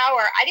any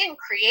power. I didn't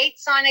create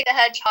Sonic the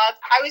Hedgehog.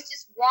 I was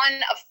just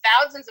one of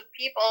thousands of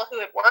people who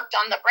had worked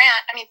on the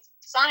brand. I mean,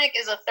 Sonic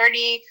is a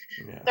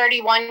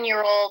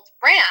 31-year-old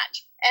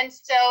brand. And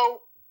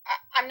so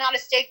I'm not a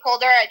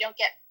stakeholder. I don't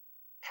get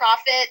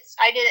profits.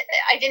 I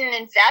didn't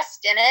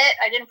invest in it.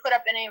 I didn't put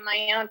up any of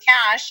my own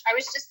cash. I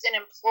was just an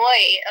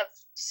employee of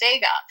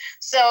Sega.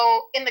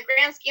 So in the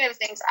grand scheme of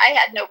things, I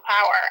had no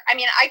power. I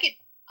mean, I could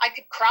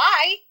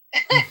cry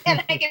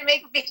and I could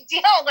make a big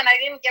deal when I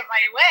didn't get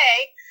my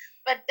way,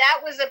 but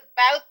that was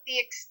about the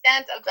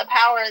extent of the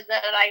power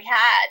that I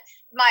had.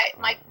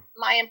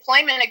 My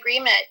employment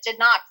agreement did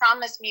not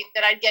promise me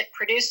that I'd get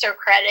producer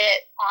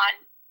credit on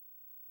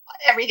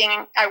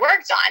everything I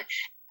worked on.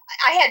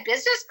 I had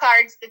business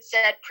cards that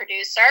said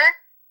producer,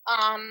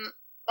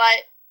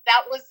 but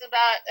that was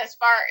about as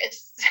far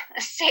as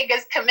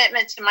Sega's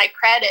commitment to my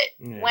credit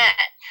went.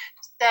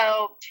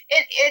 So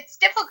it's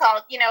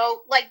difficult,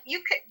 like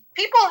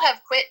people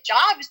have quit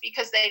jobs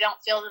because they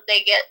don't feel that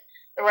they get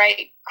the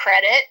right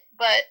credit,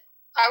 but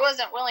I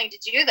wasn't willing to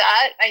do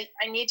that. I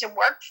need to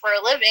work for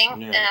a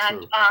living.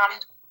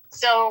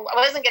 So I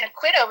wasn't going to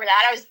quit over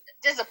that. I was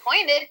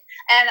disappointed,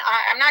 and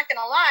I'm not going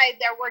to lie,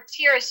 there were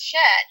tears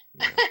shed.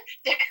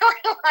 There were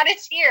a lot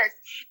of tears.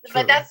 True.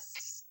 But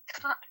that's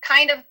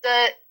kind of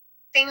the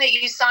thing that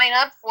you sign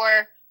up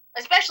for,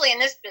 especially in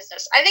this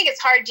business. I think it's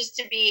hard just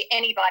to be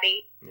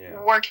anybody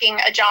working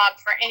a job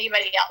for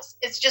anybody else.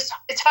 It's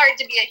hard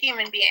to be a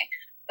human being.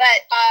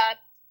 But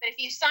if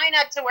you sign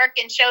up to work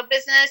in show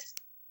business,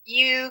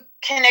 you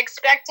can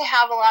expect to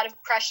have a lot of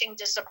crushing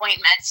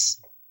disappointments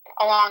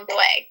along the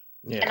way.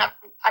 Yeah. And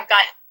I've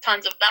got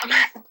tons of them.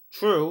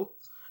 True.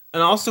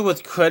 And also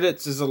with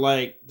credits is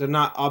they're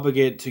not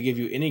obligated to give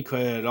you any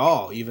credit at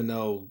all, even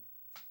though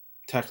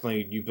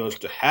technically you're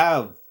supposed to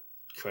have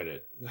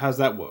credit. How's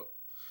that work?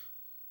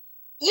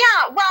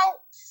 Yeah,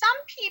 well, some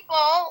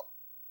people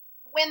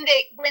when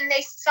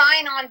they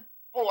sign on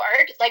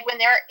board, like when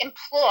they're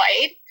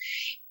employed,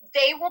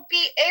 they will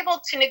be able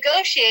to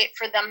negotiate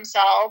for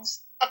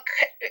themselves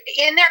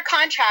in their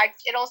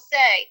contract, it'll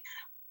say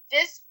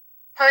this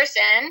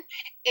person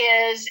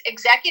is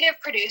executive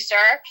producer.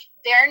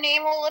 Their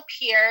name will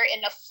appear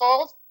in a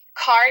full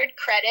card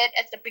credit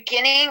at the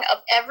beginning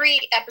of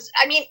every episode.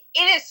 I mean,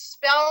 it is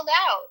spelled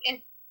out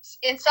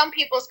in some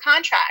people's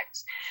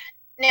contracts.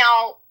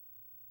 Now,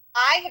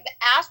 I have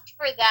asked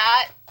for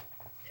that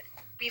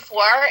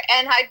before,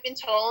 and I've been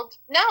told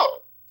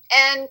no.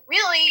 And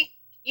really,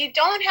 you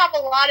don't have a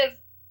lot of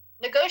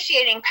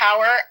negotiating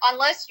power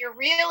unless you're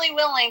really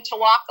willing to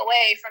walk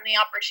away from the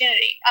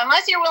opportunity.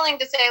 Unless you're willing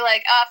to say,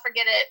 like,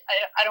 forget it,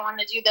 I don't want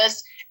to do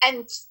this,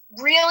 and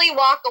really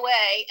walk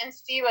away and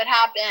see what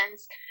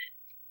happens.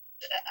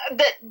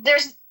 But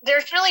there's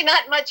really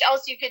not much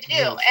else you could do.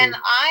 Yeah, and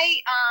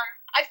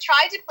I've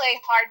tried to play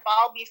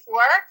hardball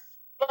before,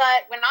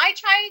 but when I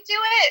try to do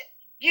it,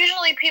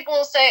 usually people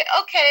will say,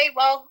 okay,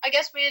 well, I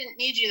guess we didn't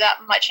need you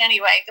that much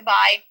anyway.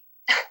 Goodbye.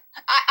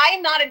 I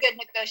am not a good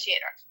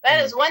negotiator. That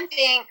is one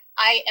thing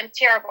I am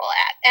terrible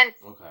at. And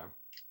okay.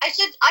 I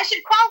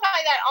should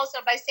qualify that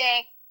also by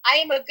saying I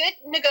am a good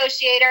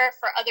negotiator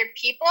for other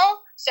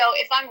people. So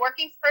if I'm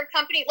working for a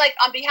company, like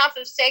on behalf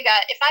of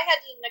Sega, if I had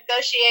to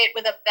negotiate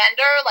with a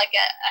vendor, like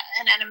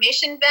an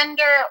animation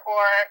vendor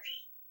or,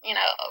 you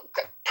know,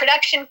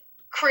 production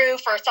crew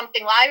for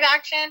something live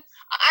action,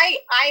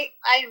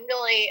 I'm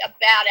really a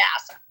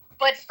badass.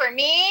 But for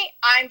me,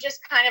 I'm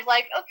just kind of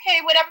like, okay,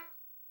 whatever.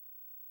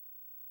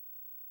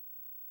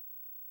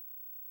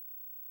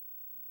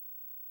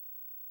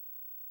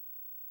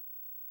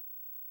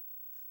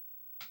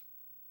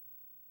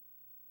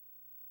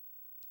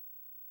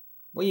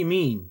 What do you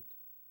mean?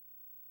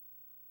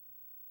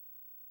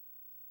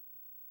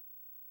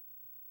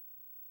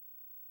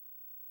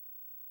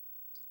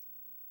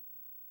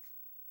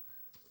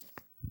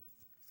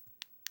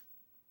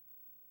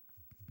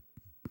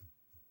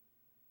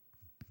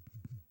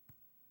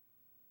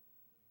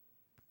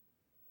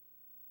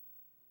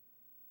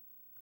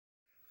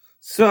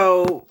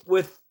 So,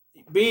 with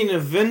being a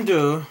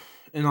vendor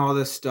and all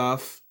this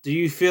stuff, do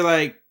you feel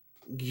like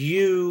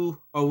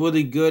you are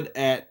really good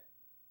at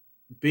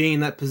being in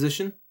that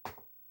position?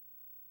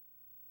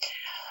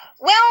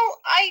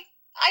 Well, I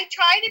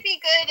try to be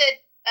good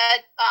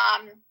at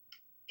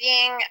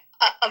being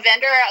a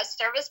vendor, a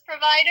service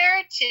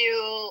provider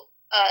to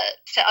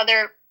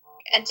other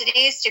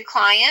entities, to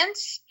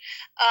clients,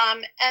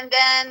 and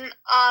then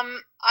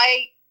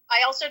I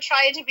also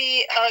try to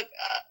be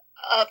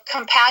a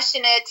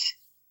compassionate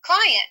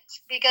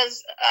client,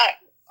 because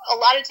a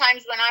lot of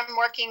times when I'm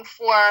working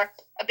for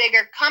a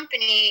bigger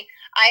company,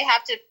 I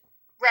have to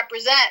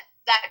represent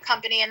that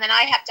company, and then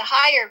I have to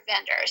hire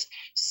vendors.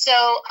 So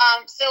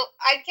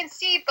I can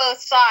see both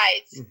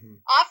sides. Mm-hmm.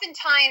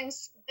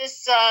 Oftentimes,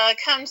 this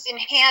comes in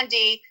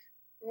handy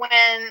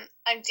when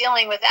I'm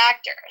dealing with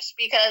actors,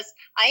 because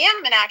I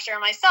am an actor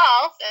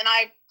myself, and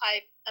I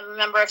am a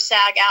member of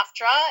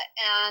SAG-AFTRA,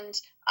 and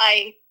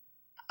I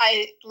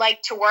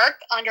like to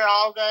work under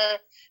all the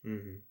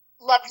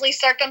lovely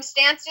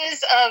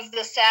circumstances of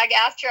the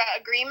SAG-AFTRA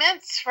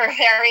agreements for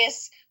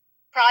various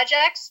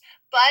projects.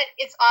 But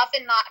it's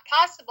often not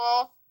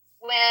possible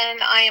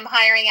when I am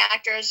hiring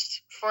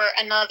actors for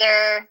on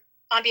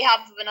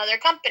behalf of another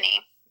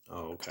company.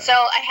 Oh, okay. So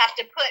I have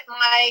to put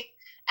my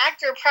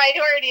actor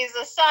priorities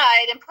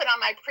aside and put on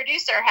my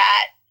producer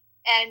hat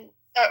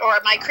or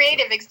my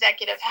creative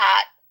executive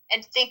hat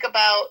and think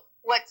about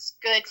what's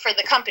good for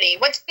the company,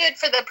 what's good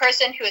for the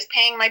person who is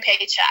paying my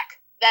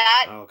paycheck.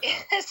 That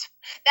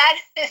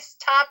is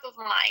top of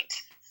mind.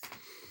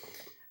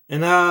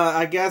 And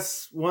I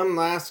guess one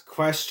last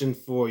question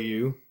for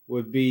you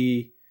would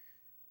be,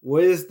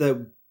 what is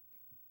the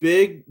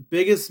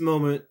biggest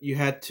moment you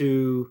had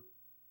to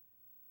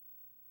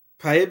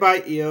play it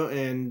by ear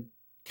and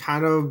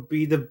kind of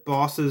be the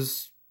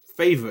boss's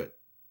favorite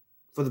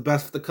for the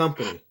best of the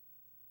company?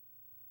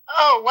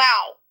 Oh,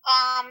 wow.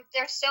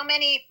 There's so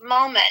many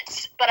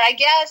moments, but I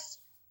guess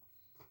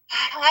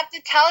I'll have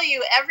to tell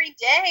you, every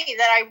day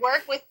that I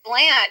work with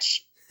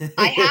Blanche,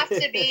 I have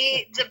to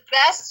be the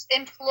best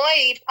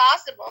employee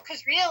possible,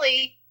 because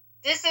really,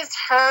 this is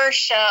her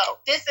show.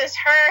 This is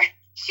her.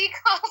 She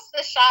calls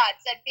the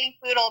shots at Pink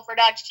Poodle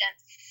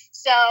Productions.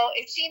 So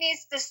if she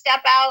needs to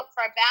step out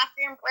for a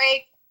bathroom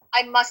break,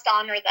 I must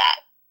honor that.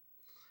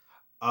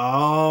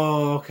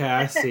 Oh, okay,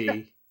 I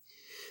see.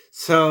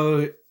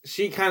 So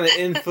she kind of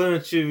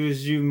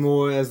influences you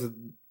more as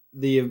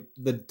the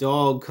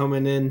dog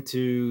coming in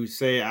to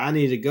say, I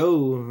need to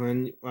go,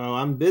 and well,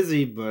 I'm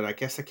busy, but I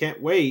guess I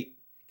can't wait,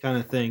 kind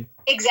of thing.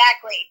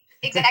 Exactly.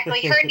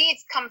 Her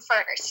needs come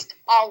first,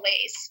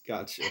 always.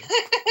 Gotcha.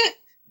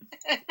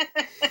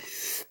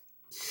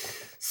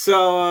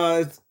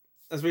 So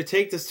as we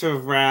take this to a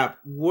wrap,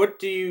 what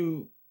do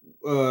you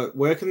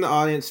where can the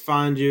audience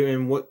find you,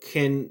 and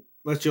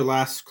what's your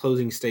last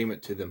closing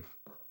statement to them?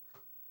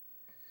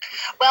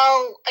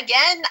 Well,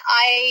 again,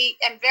 I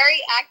am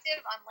very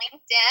active on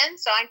LinkedIn,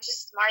 so I'm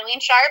just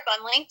Marlene Sharp on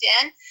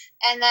LinkedIn.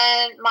 And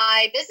then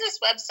my business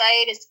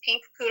website is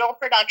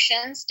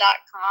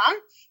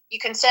pinkpoodleproductions.com. You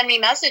can send me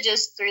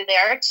messages through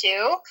there,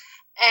 too.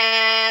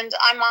 And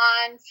I'm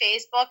on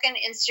Facebook and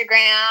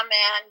Instagram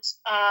and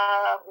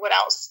what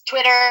else?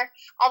 Twitter.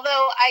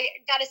 Although I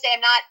got to say I'm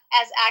not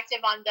as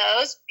active on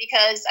those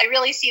because I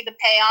really see the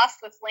payoff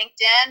with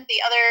LinkedIn.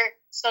 The other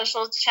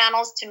social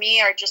channels to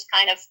me are just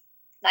kind of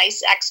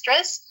nice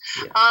extras.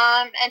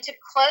 Yeah. And to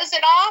close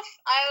it off,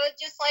 I would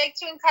just like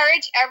to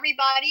encourage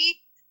everybody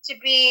to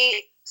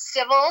be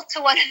civil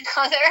to one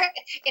another,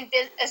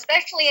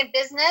 especially in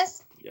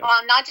business. Yeah.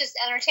 Not just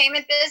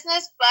entertainment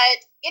business,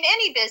 but in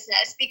any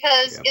business,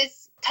 because Yep.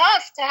 it's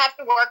tough to have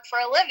to work for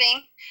a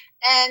living.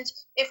 And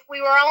if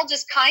we were all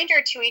just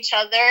kinder to each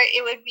other,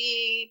 it would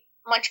be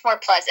much more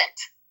pleasant.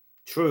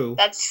 True.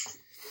 That's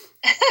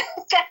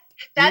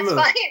my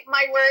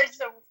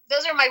words.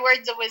 Those are my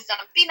words of wisdom.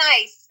 Be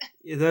nice.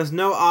 There's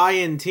no I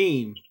in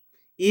team,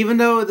 even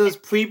though there's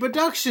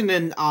pre-production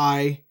in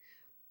I.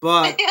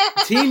 But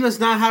team does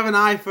not have an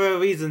eye for a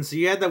reason, so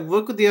you had to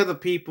work with the other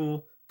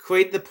people,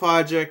 create the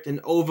project, and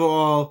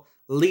overall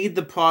lead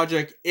the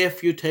project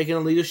if you're taking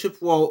a leadership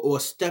role or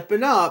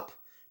stepping up,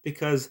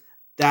 because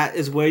that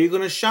is where you're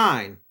going to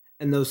shine.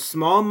 And those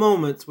small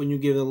moments when you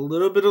give a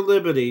little bit of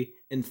liberty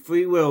and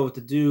free will to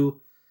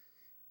do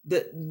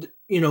that,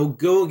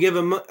 go give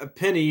a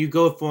penny, you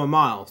go for a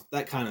mile,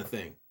 that kind of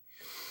thing.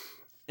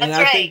 And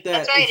I think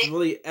that it's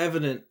really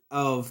evident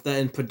of that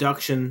in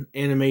production,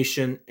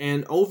 animation,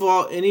 and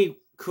overall any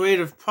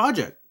creative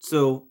project.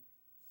 So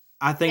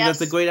I think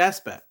that's a great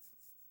aspect.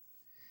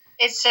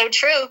 It's so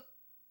true.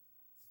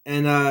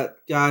 And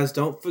guys,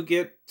 don't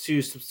forget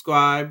to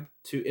subscribe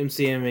to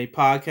MC Anime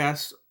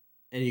Podcast.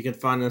 And you can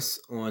find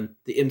us on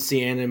the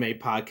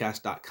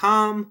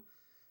mcanimepodcast.com,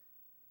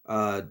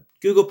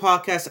 Google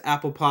Podcasts,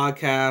 Apple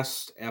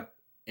Podcasts,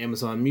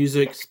 Amazon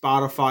Music,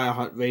 Spotify,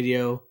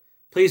 iHeartRadio.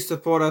 Please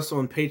support us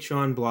on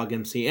Patreon, blog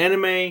MC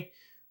Anime.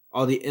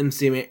 All the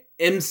MC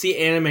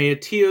Anime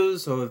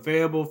tiers are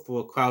available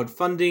for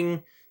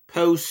crowdfunding,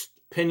 posts,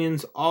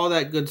 opinions, all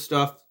that good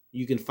stuff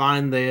you can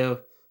find there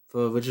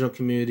for original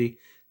community.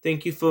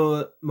 Thank you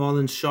for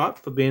Marlon Sharp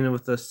for being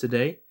with us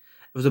today.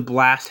 It was a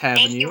blast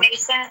having you. Thank you,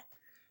 Mason.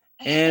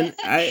 And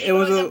it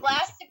was a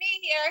blast to be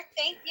here.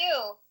 Thank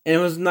you. And it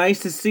was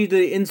nice to see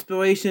the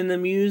inspiration, the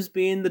muse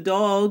being the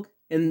dog,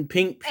 and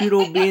Pink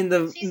Poodle being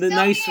the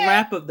nice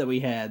wrap up that we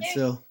had.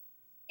 So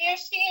here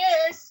she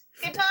is.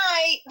 Good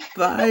night.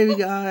 Bye,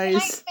 guys. Good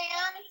night,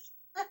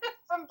 fans.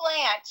 From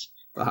Blanche.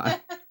 Bye.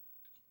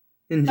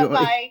 Enjoy.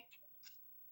 Bye.